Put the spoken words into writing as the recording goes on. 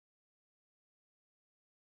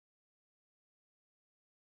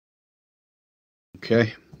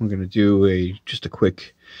Okay, we're going to do just a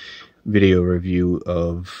quick video review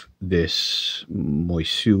of this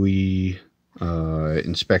MOYSUWE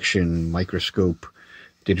inspection microscope,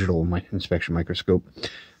 digital inspection microscope.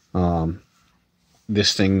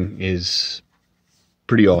 This thing is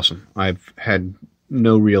pretty awesome. I've had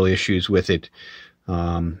no real issues with it.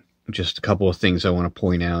 Just a couple of things I want to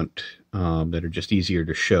point out that are just easier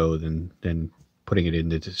to show than putting it in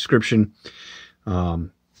the description.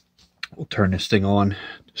 We'll turn this thing on.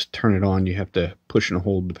 Just turn it on. You have to push and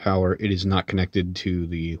hold the power. It is not connected to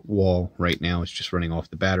the wall right now. It's just running off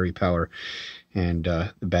the battery power, and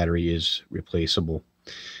the battery is replaceable.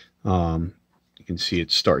 You can see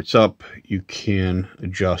it starts up. You can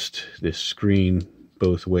adjust this screen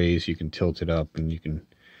both ways. You can tilt it up and you can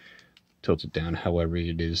tilt it down, however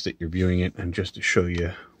it is that you're viewing it. And just to show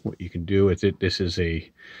you what you can do with it, this is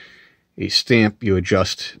a stamp. You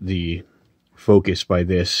adjust the focus by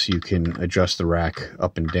this. You can adjust the rack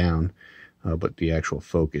up and down, but the actual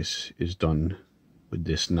focus is done with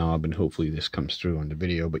this knob, and hopefully this comes through on the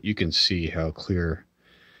video, but you can see how clear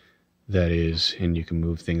that is, and you can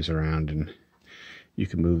move things around, and you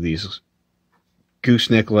can move these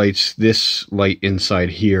gooseneck lights. This light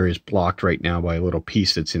inside here is blocked right now by a little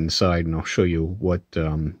piece that's inside, and I'll show you what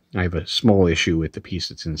I have a small issue with the piece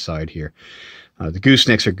that's inside here. The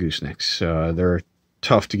goosenecks are goosenecks. They're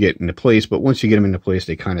tough to get into place, but once you get them into place,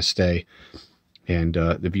 they kind of stay, and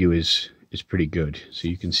the view is pretty good. So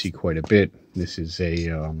you can see quite a bit. This is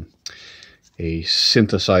a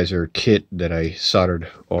synthesizer kit that I soldered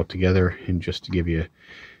all together, and just to give you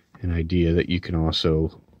an idea that you can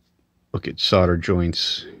also look at solder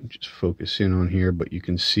joints, just focus in on here, but you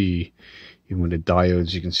can see even with the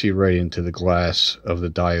diodes, you can see right into the glass of the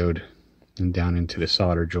diode and down into the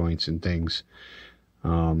solder joints and things.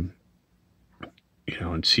 You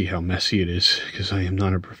know, and see how messy it is, because I am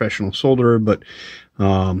not a professional solderer, but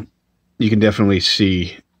you can definitely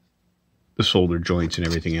see the solder joints and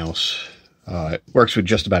everything else. It works with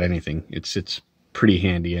just about anything. It's pretty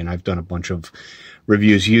handy, and I've done a bunch of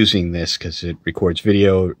reviews using this because it records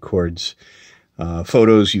video, it records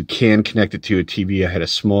photos. You can connect it to a TV. I had a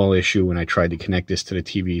small issue when I tried to connect this to the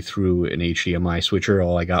TV through an HDMI switcher.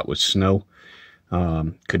 All I got was snow.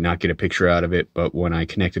 Could not get a picture out of it, but when I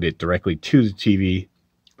connected it directly to the TV,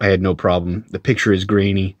 I had no problem. The picture is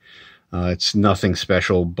grainy. It's nothing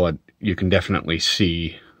special, but you can definitely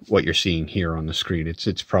see what you're seeing here on the screen.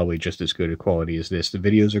 It's probably just as good a quality as this. The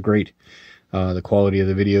videos are great. The quality of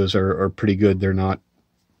the videos are pretty good. They're not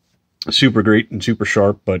super great and super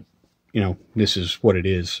sharp, but you know, this is what it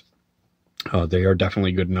is. They are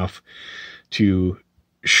definitely good enough to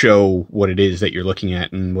show what it is that you're looking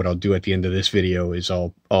at. And what I'll do at the end of this video is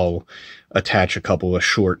I'll attach a couple of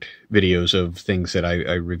short videos of things that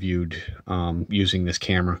I reviewed using this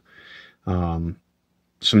camera, some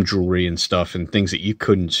jewelry and stuff, and things that you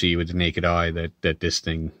couldn't see with the naked eye that this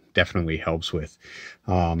thing definitely helps with.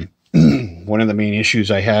 One of the main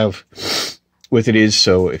issues I have with it is,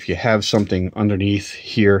 so if you have something underneath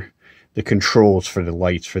here, the controls for the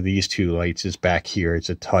lights, for these two lights, is back here. It's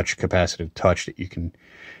a touch, capacitive touch, that you can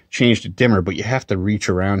change to dimmer, but you have to reach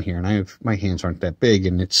around here, and my hands aren't that big,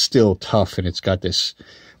 and it's still tough, and it's got this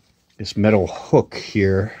metal hook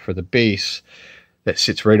here for the base that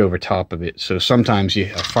sits right over top of it. So sometimes I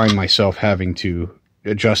find myself having to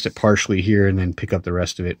adjust it partially here and then pick up the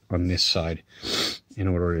rest of it on this side in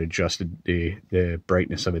order to adjust the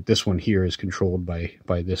brightness of it. This one here is controlled by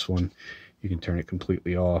this one. You can turn it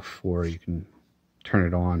completely off, or you can turn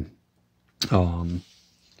it on.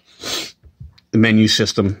 The menu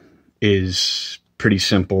system is pretty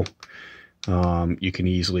simple. You can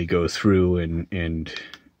easily go through and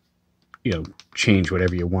you know, change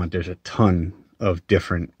whatever you want. There's a ton of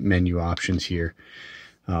different menu options here,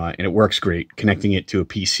 and it works great. Connecting it to a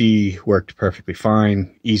PC worked perfectly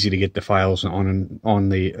fine. Easy to get the files on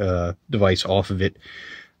the device off of it.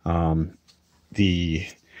 The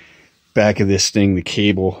back of this thing, the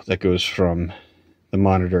cable that goes from the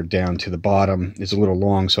monitor down to the bottom, is a little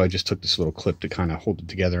long, so I just took this little clip to kind of hold it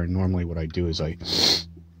together. And normally what I do is I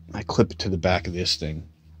clip it to the back of this thing.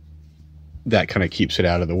 That kind of keeps it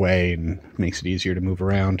out of the way and makes it easier to move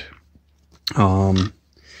around.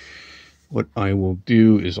 What I will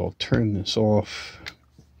do is I'll turn this off,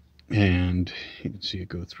 and you can see it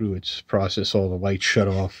go through its process. All the lights shut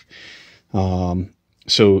off.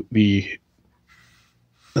 So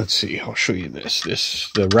let's see, I'll show you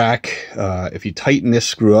the rack. If you tighten this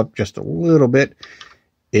screw up just a little bit,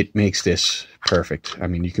 it makes this perfect. I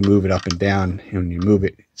mean, you can move it up and down, and when you move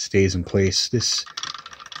it, it stays in place. This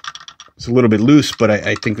is a little bit loose, but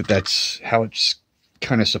I think that's how it's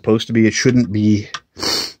kind of supposed to be. It shouldn't be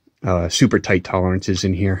super tight tolerances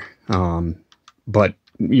in here. But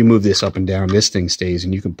you move this up and down, this thing stays,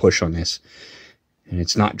 and you can push on this, and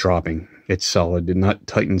it's not dropping. It's solid. The nut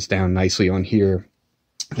tightens down nicely on here.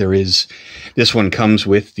 This one comes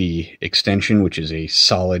with the extension, which is a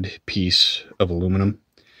solid piece of aluminum,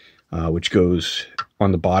 which goes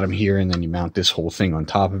on the bottom here, and then you mount this whole thing on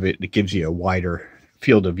top of it. It gives you a wider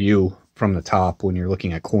field of view from the top when you're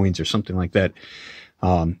looking at coins or something like that.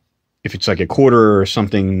 If it's like a quarter or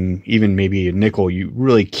something, even maybe a nickel, you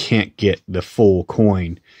really can't get the full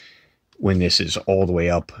coin when this is all the way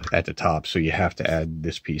up at the top. So you have to add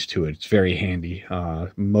this piece to it. It's very handy.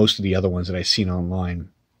 Most of the other ones that I've seen online,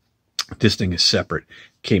 this thing is separate.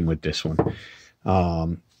 Came with this one.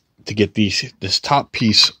 To get this top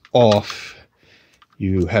piece off,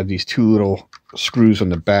 you have these two little screws on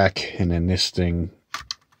the back, and then this thing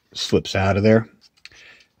slips out of there.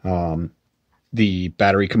 The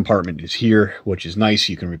battery compartment is here, which is nice.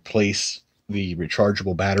 You can replace the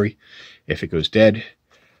rechargeable battery if it goes dead.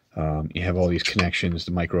 You have all these connections,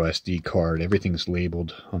 the micro SD card, everything's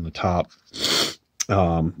labeled on the top.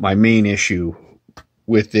 My main issue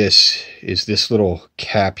with this is this little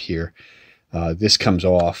cap here. This comes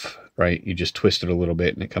off, right? You just twist it a little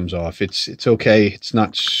bit and it comes off. It's okay. It's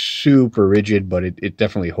not super rigid, but it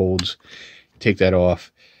definitely holds. Take that off.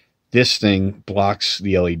 This thing blocks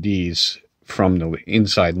the LEDs from the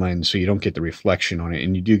inside lens, so you don't get the reflection on it,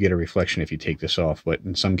 and you do get a reflection if you take this off, but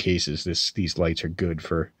in some cases these lights are good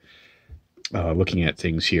for looking at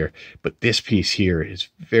things here. But this piece here is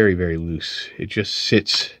very, very loose. It just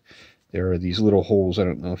sits. There are these little holes, I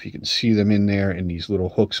don't know if you can see them in there, and these little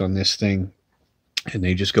hooks on this thing, and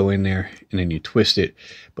they just go in there, and then you twist it.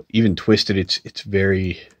 But even twisted, it's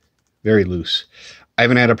very, very loose. I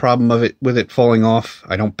haven't had a problem with it falling off.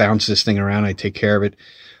 I don't bounce this thing around. I take care of it.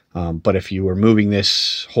 But if you were moving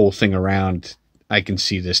this whole thing around, I can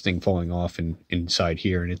see this thing falling off inside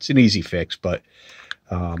here, and it's an easy fix, but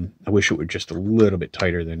I wish it were just a little bit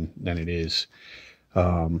tighter than it is.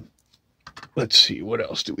 Let's see, what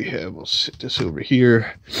else do we have? We'll sit this over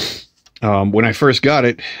here. When I first got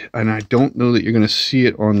it, and I don't know that you're going to see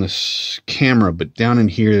it on this camera, but down in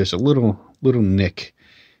here there's a little nick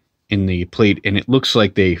in the plate, and it looks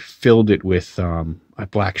like they filled it with a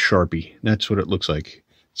black Sharpie. That's what it looks like.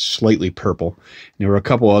 Slightly purple. And there were a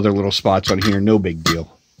couple other little spots on here, no big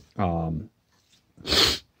deal. I've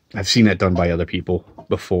seen that done by other people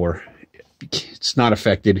before. It's not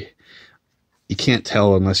affected. You can't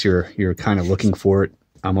tell unless you're kind of looking for it.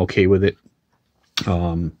 I'm okay with it.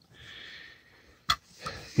 You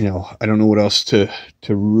know, I don't know what else to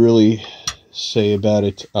really say about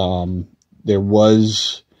it. There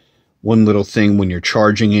was one little thing when you're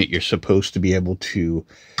charging it, you're supposed to be able to,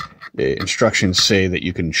 the instructions say that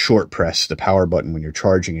you can short press the power button when you're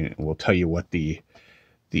charging it, and will tell you what the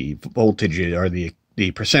voltage is, or the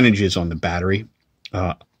percentage is on the battery.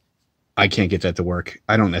 I can't get that to work.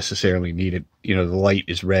 I don't necessarily need it. You know, the light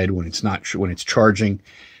is red when it's not, when it's charging.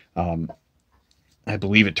 I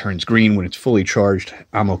believe it turns green when it's fully charged.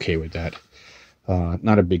 I'm okay with that.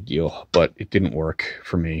 Not a big deal, but it didn't work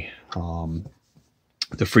for me.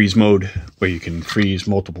 The freeze mode, where you can freeze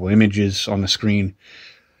multiple images on the screen,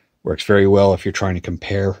 works very well if you're trying to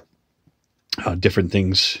compare different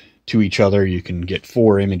things to each other. You can get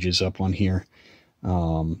 4 images up on here.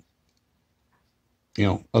 You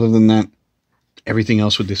know, other than that, everything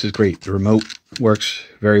else with this is great. The remote works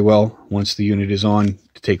very well once the unit is on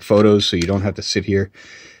to take photos, so you don't have to sit here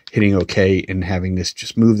hitting OK and having this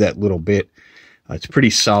just move that little bit. It's pretty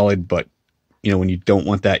solid, but you know, when you don't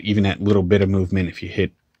want that, even that little bit of movement, if you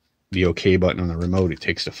hit the OK button on the remote, it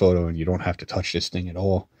takes the photo and you don't have to touch this thing at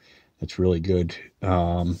all. It's really good.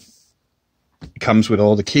 It comes with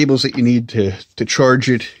all the cables that you need to charge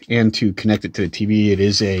it and to connect it to the TV. It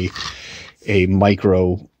is a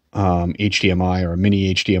micro HDMI or a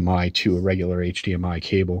mini HDMI to a regular HDMI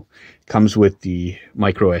cable. Comes with the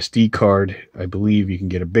micro SD card. I believe you can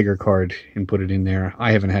get a bigger card and put it in there.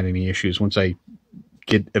 I haven't had any issues. Once I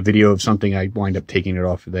get a video of something, I wind up taking it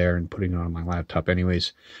off of there and putting it on my laptop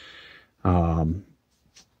anyways. You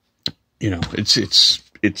know, it's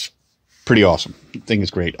pretty awesome. The thing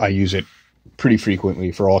is great. I use it pretty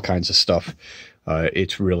frequently for all kinds of stuff.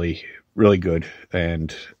 It's really, really good,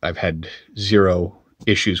 and I've had 0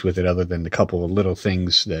 issues with it other than the couple of little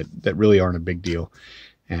things that really aren't a big deal.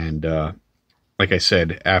 And like I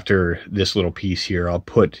said, after this little piece here, I'll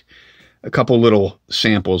put a couple little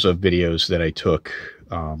samples of videos that I took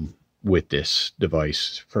with this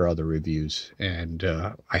device for other reviews, and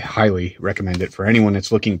I highly recommend it for anyone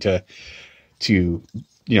that's looking to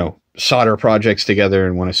you know, solder projects together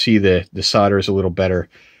and want to see the solder is a little better,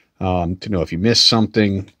 to know if you missed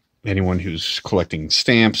something, anyone who's collecting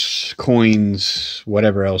stamps, coins,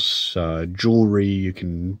 whatever else, jewelry, you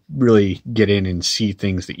can really get in and see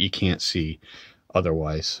things that you can't see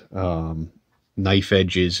otherwise. Knife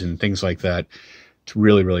edges and things like that. It's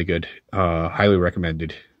really, really good. Highly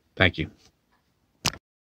recommended. Thank you.